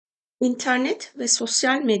İnternet ve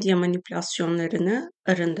sosyal medya manipülasyonlarını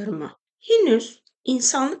arındırma. Henüz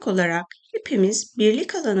insanlık olarak hepimiz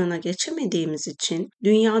birlik alanına geçemediğimiz için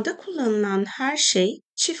dünyada kullanılan her şey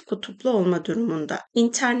çift kutuplu olma durumunda.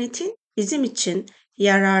 İnternetin bizim için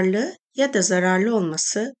yararlı ya da zararlı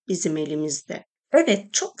olması bizim elimizde.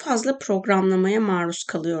 Evet, çok fazla programlamaya maruz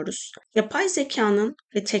kalıyoruz. Yapay zekanın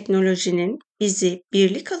ve teknolojinin bizi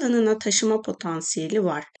birlik alanına taşıma potansiyeli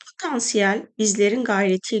var. Potansiyel bizlerin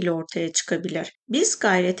gayretiyle ortaya çıkabilir. Biz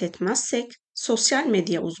gayret etmezsek sosyal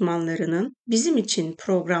medya uzmanlarının bizim için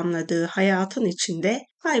programladığı hayatın içinde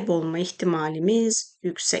kaybolma ihtimalimiz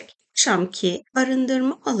yüksek. Akşamki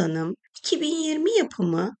arındırma alanım 2020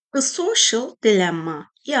 yapımı The Social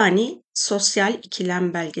Dilemma yani sosyal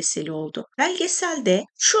ikilem belgeseli oldu. Belgeselde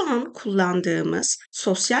şu an kullandığımız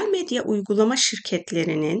sosyal medya uygulama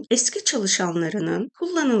şirketlerinin eski çalışanlarının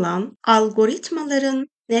kullanılan algoritmaların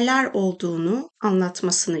neler olduğunu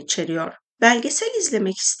anlatmasını içeriyor. Belgesel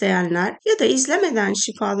izlemek isteyenler ya da izlemeden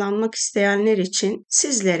şifalanmak isteyenler için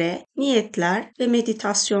sizlere niyetler ve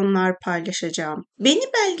meditasyonlar paylaşacağım. Beni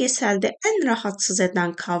belgeselde en rahatsız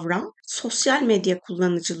eden kavram sosyal medya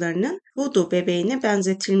kullanıcılarının Voodoo bebeğine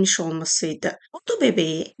benzetilmiş olmasıydı. Voodoo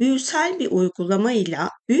bebeği büyüsel bir uygulamayla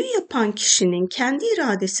büyü yapan kişinin kendi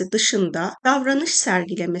iradesi dışında davranış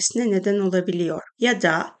sergilemesine neden olabiliyor ya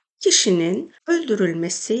da kişinin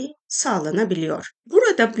öldürülmesi sağlanabiliyor.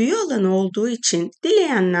 Burada büyü alanı olduğu için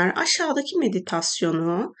dileyenler aşağıdaki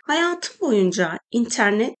meditasyonu hayatım boyunca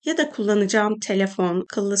internet ya da kullanacağım telefon,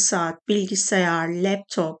 akıllı saat, bilgisayar,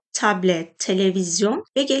 laptop, tablet, televizyon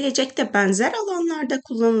ve gelecekte benzer alanlarda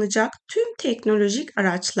kullanılacak tüm teknolojik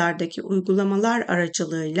araçlardaki uygulamalar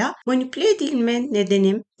aracılığıyla manipüle edilme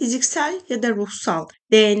nedenim fiziksel ya da ruhsal,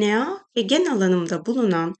 DNA ve gen alanımda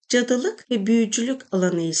bulunan cadılık ve büyücülük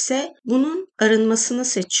alanı ise bunun arınmasını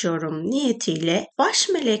seçiyorum niyetiyle baş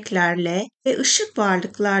meleklerle ve ışık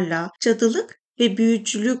varlıklarla cadılık ve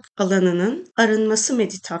büyücülük alanının arınması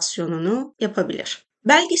meditasyonunu yapabilir.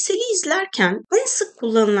 Belgeseli izlerken en sık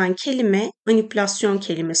kullanılan kelime manipülasyon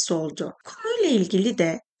kelimesi oldu. Konuyla ilgili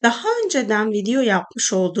de daha önceden video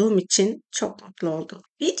yapmış olduğum için çok mutlu oldum.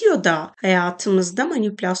 Videoda hayatımızda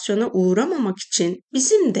manipülasyona uğramamak için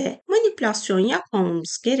bizim de manipülasyon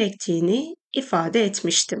yapmamamız gerektiğini ifade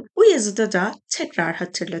etmiştim. Bu yazıda da tekrar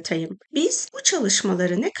hatırlatayım. Biz bu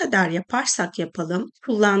çalışmaları ne kadar yaparsak yapalım,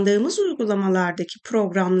 kullandığımız uygulamalardaki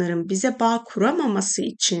programların bize bağ kuramaması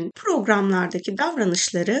için programlardaki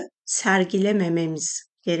davranışları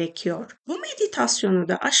sergilemememiz gerekiyor. Bu meditasyonu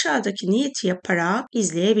da aşağıdaki niyeti yaparak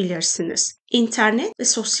izleyebilirsiniz. İnternet ve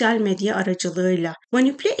sosyal medya aracılığıyla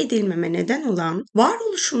manipüle edilmeme neden olan,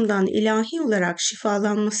 varoluşumdan ilahi olarak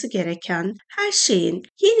şifalanması gereken her şeyin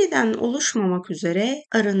yeniden oluşmamak üzere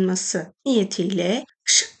arınması niyetiyle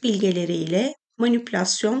ışık bilgeleriyle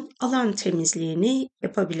manipülasyon alan temizliğini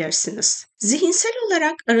yapabilirsiniz. Zihinsel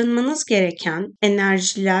olarak arınmanız gereken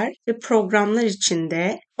enerjiler ve programlar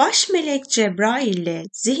içinde Baş Melek Cebrail ile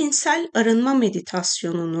zihinsel arınma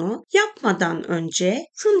meditasyonunu yapmadan önce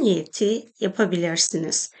şu niyeti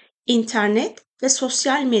yapabilirsiniz. İnternet ve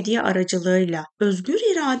sosyal medya aracılığıyla özgür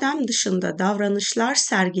iradem dışında davranışlar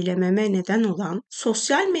sergilememe neden olan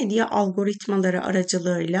sosyal medya algoritmaları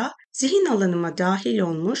aracılığıyla zihin alanıma dahil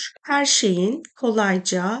olmuş her şeyin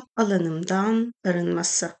kolayca alanımdan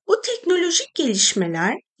arınması. Bu teknolojik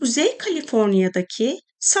gelişmeler Kuzey Kaliforniya'daki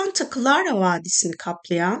Santa Clara Vadisi'ni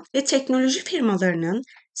kaplayan ve teknoloji firmalarının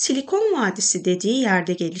Silikon Vadisi dediği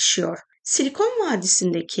yerde gelişiyor. Silikon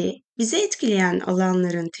Vadisi'ndeki bizi etkileyen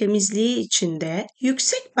alanların temizliği içinde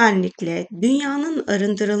yüksek benlikle dünyanın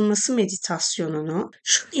arındırılması meditasyonunu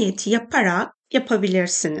şu niyeti yaparak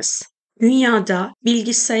yapabilirsiniz. Dünyada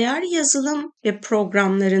bilgisayar yazılım ve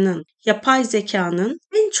programlarının yapay zekanın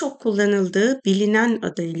en çok kullanıldığı bilinen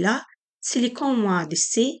adıyla Silikon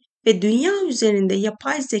Vadisi ve dünya üzerinde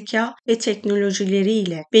yapay zeka ve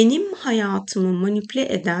teknolojileriyle benim hayatımı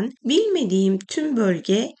manipüle eden bilmediğim tüm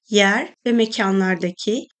bölge, yer ve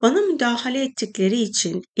mekanlardaki bana müdahale ettikleri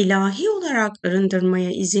için ilahi olarak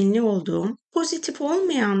arındırmaya izinli olduğum pozitif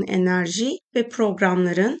olmayan enerji ve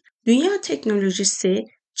programların dünya teknolojisi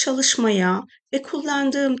çalışmaya ve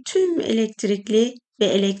kullandığım tüm elektrikli ve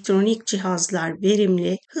elektronik cihazlar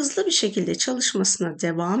verimli, hızlı bir şekilde çalışmasına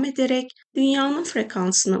devam ederek dünyanın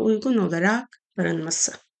frekansına uygun olarak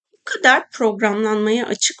arınması. Bu kadar programlanmaya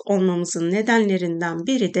açık olmamızın nedenlerinden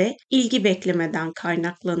biri de ilgi beklemeden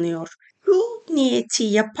kaynaklanıyor. Bu niyeti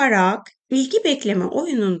yaparak ilgi bekleme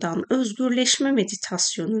oyunundan özgürleşme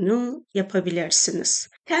meditasyonunu yapabilirsiniz.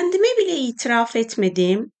 Kendime bile itiraf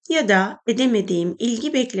etmediğim ya da edemediğim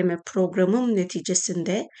ilgi bekleme programım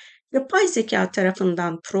neticesinde yapay zeka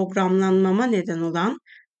tarafından programlanmama neden olan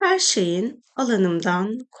her şeyin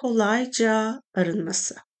alanımdan kolayca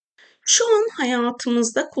arınması. Şu an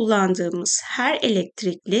hayatımızda kullandığımız her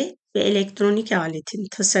elektrikli ve elektronik aletin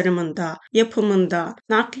tasarımında, yapımında,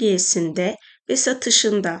 nakliyesinde ve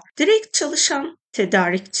satışında direkt çalışan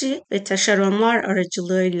tedarikçi ve taşeronlar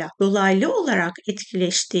aracılığıyla dolaylı olarak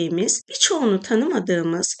etkileştiğimiz, birçoğunu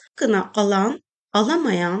tanımadığımız, hakkını alan,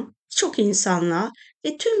 alamayan birçok insanla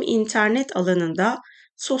ve tüm internet alanında,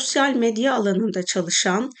 sosyal medya alanında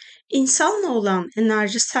çalışan, insanla olan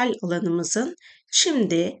enerjisel alanımızın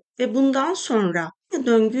şimdi ve bundan sonra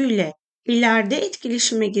döngüyle ileride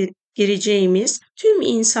etkileşime gireceğimiz tüm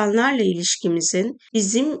insanlarla ilişkimizin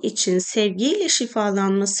bizim için sevgiyle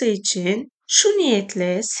şifalanması için şu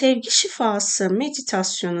niyetle sevgi şifası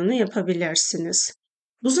meditasyonunu yapabilirsiniz.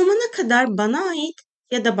 Bu zamana kadar bana ait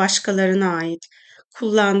ya da başkalarına ait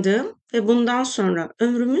kullandığım ve bundan sonra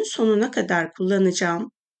ömrümün sonuna kadar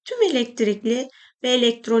kullanacağım tüm elektrikli ve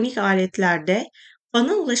elektronik aletlerde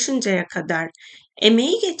bana ulaşıncaya kadar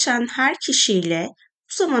emeği geçen her kişiyle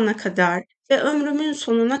bu zamana kadar ve ömrümün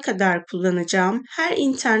sonuna kadar kullanacağım her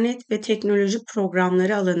internet ve teknoloji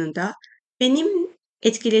programları alanında benim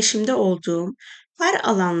etkileşimde olduğum her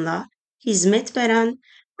alanla hizmet veren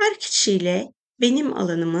her kişiyle benim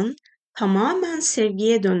alanımın tamamen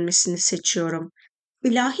sevgiye dönmesini seçiyorum.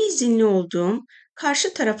 İlahi izinli olduğum,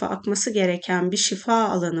 karşı tarafa akması gereken bir şifa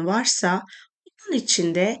alanı varsa, bunun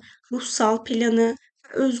içinde ruhsal planı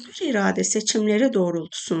ve özgür irade seçimleri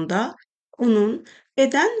doğrultusunda onun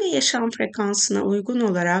beden ve yaşam frekansına uygun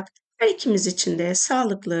olarak her ikimiz için de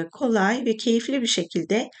sağlıklı, kolay ve keyifli bir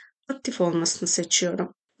şekilde aktif olmasını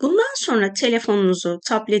seçiyorum. Bundan sonra telefonunuzu,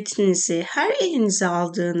 tabletinizi her elinize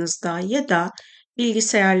aldığınızda ya da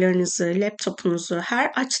bilgisayarlarınızı, laptopunuzu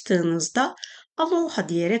her açtığınızda aloha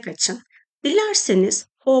diyerek açın. Dilerseniz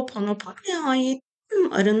Ho'oponopono'ya ait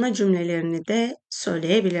tüm arınma cümlelerini de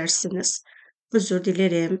söyleyebilirsiniz. Özür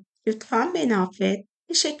dilerim, lütfen beni affet,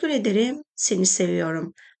 teşekkür ederim, seni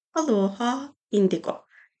seviyorum. Aloha Indigo.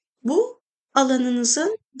 Bu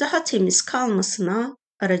alanınızın daha temiz kalmasına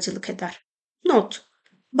aracılık eder. Not: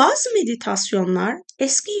 Bazı meditasyonlar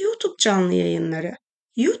eski YouTube canlı yayınları.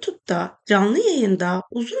 YouTube'da canlı yayında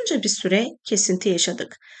uzunca bir süre kesinti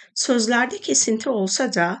yaşadık. Sözlerde kesinti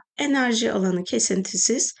olsa da enerji alanı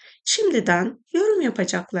kesintisiz. Şimdiden yorum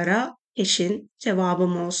yapacaklara peşin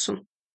cevabım olsun.